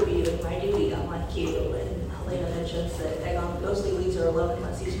 I would be doing my duty unlike you. And Helena mentions that Aegon mostly leaves her alone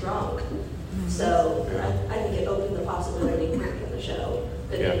unless he's drunk. So I think it opened the possibility for in the show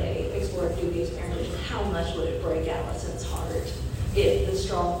that they may explore dubious parentage. How much would it break Alicent's heart if the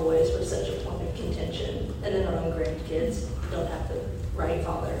strong boys were such a point of contention and then their own grandkids don't have the right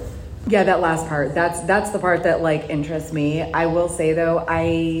father? Yeah, that last part, that's the part that like interests me. I will say though,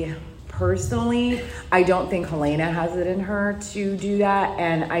 I don't think Helena has it in her to do that,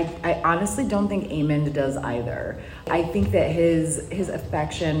 and I honestly don't think Aemond does either. I think that his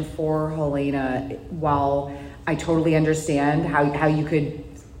affection for Helena, while I totally understand how you could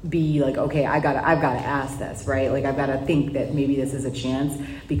be like, okay, I've got to ask this, right? Like I've got to think that maybe this is a chance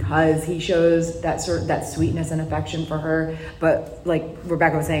because he shows that sweetness and affection for her. But like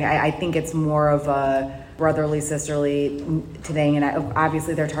Rebecca was saying, I think it's more of a brotherly, sisterly thing, and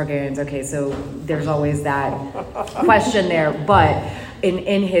obviously they're Targaryens. Okay, so there's always that question there. But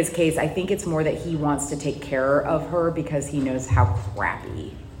in his case, I think it's more that he wants to take care of her because he knows how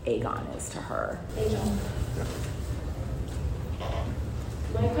crappy Aegon is to her.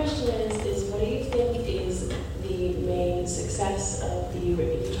 My question is what do you think is the main success of you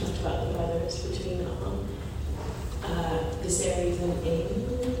talked about the brothers between Viserys and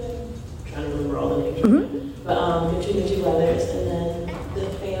Aemon? I'm trying to remember all the names. But between the two brothers, and then the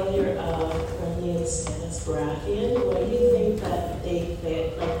failure of Renly and Stannis Baratheon. What do you think that they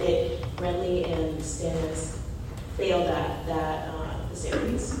failed, like Renly and Stannis failed at that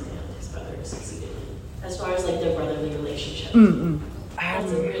Viserys and his brother succeeded in, as far as like their brotherly relationship?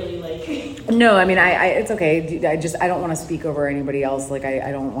 That's a really like. No, I mean, I it's okay. I don't want to speak over anybody else. Like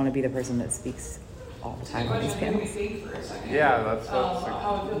I don't want to be the person that speaks all the time on these panels. For a second. Yeah, that's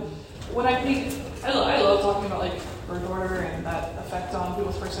how it feels. When I think, I love talking about like birth order and that effect on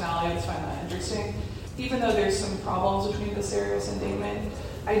people's personality. I just find that interesting. Even though there's some problems between Viserys and Daemon,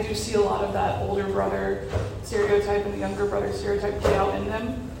 I do see a lot of that older brother stereotype and the younger brother stereotype play out in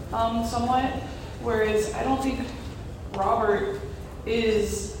them somewhat. Whereas I don't think Robert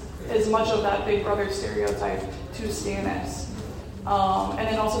is as much of that big brother stereotype to Stannis. And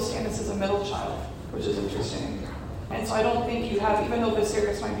then also Stannis is a middle child, which is interesting. And so I don't think you have, even though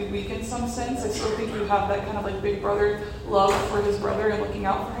Viserys might be weak in some sense, I still think you have that kind of like big brother love for his brother and looking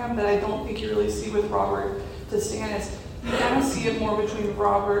out for him that I don't think you really see with Robert to Stannis. You kind of see it more between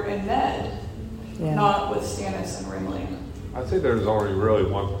Robert and Ned, not with Stannis and Renly. I'd say there's only really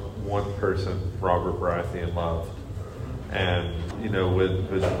one person Robert Baratheon loved. And, you know, with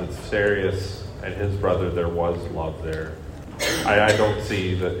Viserys and his brother, there was love there. I don't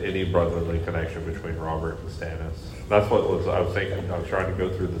see any brotherly connection between Robert and Stannis. That's what I was thinking. I was trying to go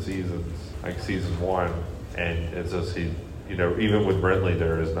through the seasons, like season 1, and it's just even with Renly,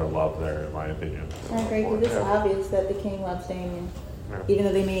 there is no love there, in my opinion. I agree, because it's obvious that the king loves Daemon, even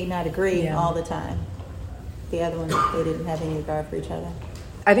though they may not agree all the time. The other one, they didn't have any regard for each other.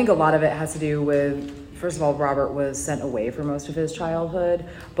 I think a lot of it has to do with, first of all, Robert was sent away for most of his childhood,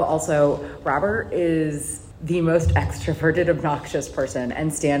 but also Robert is the most extroverted, obnoxious person,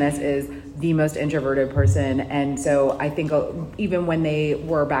 and Stannis is the most introverted person. And so I think even when they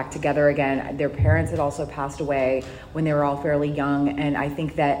were back together again, their parents had also passed away when they were all fairly young. And I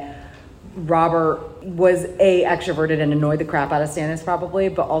think that Robert was extroverted and annoyed the crap out of Stannis probably,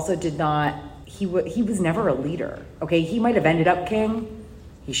 but also he was never a leader. Okay, he might have ended up king.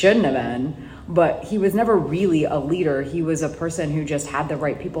 He shouldn't have been. But he was never really a leader. He was a person who just had the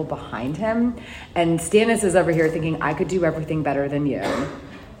right people behind him. And Stannis is over here thinking, I could do everything better than you.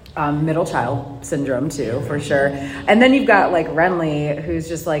 Middle child syndrome too, for sure. And then you've got like Renly, who's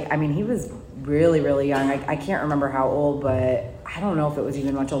just like, I mean, he was really, really young. I can't remember how old, but I don't know if it was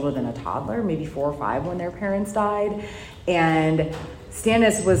even much older than a toddler, maybe 4 or 5 when their parents died. And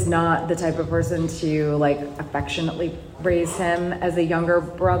Stannis was not the type of person to like affectionately raise him as a younger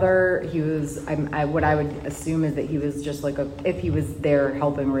brother. He was, what I would assume is that he was just like if he was there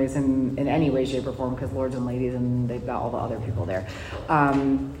helping raise him in any way, shape, or form, because lords and ladies and they've got all the other people there.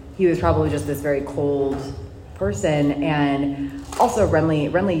 He was probably just this very cold person. And also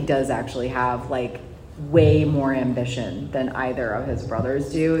Renly does actually have like way more ambition than either of his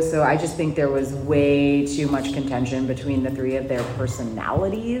brothers do. So I just think there was way too much contention between the three of their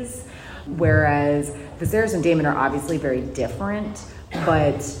personalities. Whereas Viserys and Daemon are obviously very different,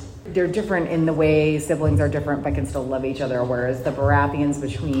 but they're different in the way siblings are different but can still love each other. Whereas the Baratheons,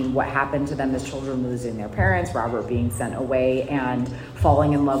 between what happened to them as children losing their parents, Robert being sent away, and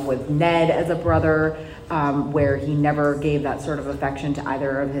falling in love with Ned as a brother, where he never gave that sort of affection to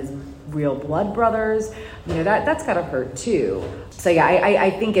either of his real blood brothers, that's gotta hurt too. So yeah, I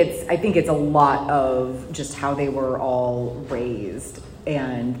think it's a lot of just how they were all raised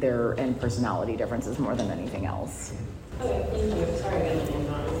and their personality differences more than anything else. Okay, thank you. Sorry, I got my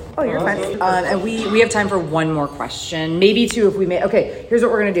on. Oh, you're fine. And we have time for one more question, maybe two if we may. Okay, here's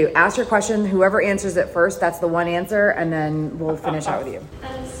what we're gonna do. Ask your question. Whoever answers it first, that's the one answer, and then we'll finish out with you.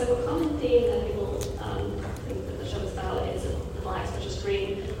 So a common theme that people think that the show is about is the blacks versus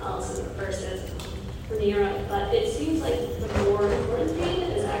green, Alicent versus Rhaenyra. But it seems like the more important theme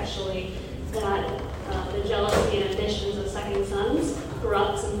is actually that the jealousy and ambitions of second sons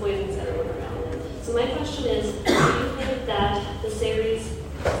corrupts and poisons everyone around them. So my question is, do you think that the series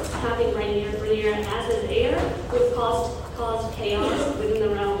having Rhaenyra as his heir would cause chaos within the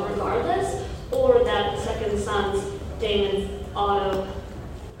realm regardless, or that the second sons, Daemon, Otto,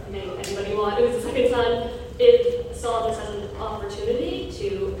 anybody you want, who's the second son, saw this as an opportunity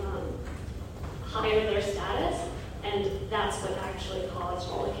to higher their status, and that's what actually caused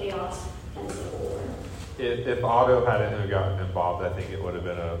all the chaos and civil war? If Otto hadn't gotten involved, I think it would have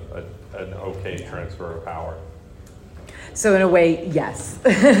been an okay transfer of power. So in a way, yes.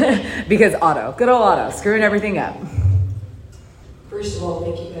 Because Otto, good old Otto, screwing everything up. First of all,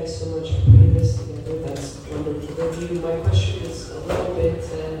 thank you guys so much for putting this together. That's wonderful of you. My question is a little bit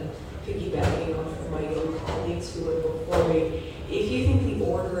piggybacking off of my young colleagues who were before me. If you think the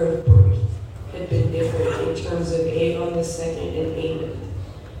order of birth had been different in terms of Aegon II and Aemon,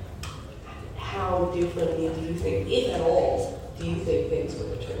 how differently do you think, if at all, do you think things would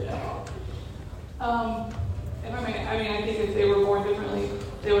have turned out? I think if they were born differently,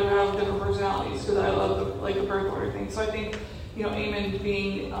 they would have different personalities, because I love the birth order thing. So I think, Aemon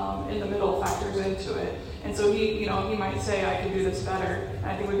being in the middle factors into it. And so he might say, I can do this better. And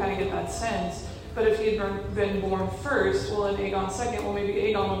I think we kind of get that sense. But if he had been born first, well, in Aegon second, well, maybe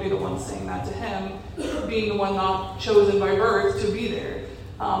Aegon would be the one saying that to him, being the one not chosen by birth to be there,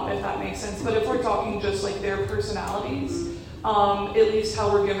 if that makes sense. But if we're talking just like their personalities, at least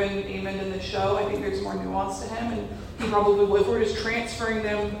how we're given Aemon in the show, I think there's more nuance to him, and he probably would. If we're just transferring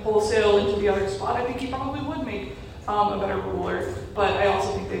them wholesale into the other spot, I think he probably would make a better ruler. But I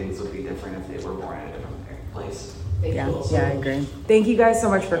also think things would be different if they were born in a different place. Yeah, I agree. Thank you guys so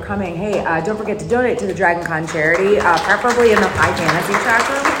much for coming. Hey, don't forget to donate to the Dragon Con charity, preferably in the High Fantasy chat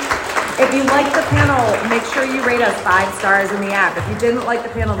room. If you like the panel, make sure you rate us 5 stars in the app. If you didn't like the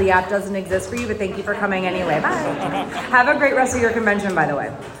panel, the app doesn't exist for you, but thank you for coming anyway. Bye. Have a great rest of your convention, by the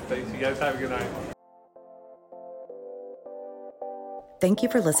way. Thanks, you guys. Have a good night. Thank you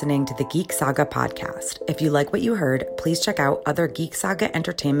for listening to the Geek Saga podcast. If you like what you heard, please check out other Geek Saga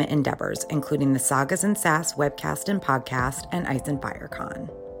entertainment endeavors, including the Sagas and Sass webcast and podcast and Ice and Fire Con.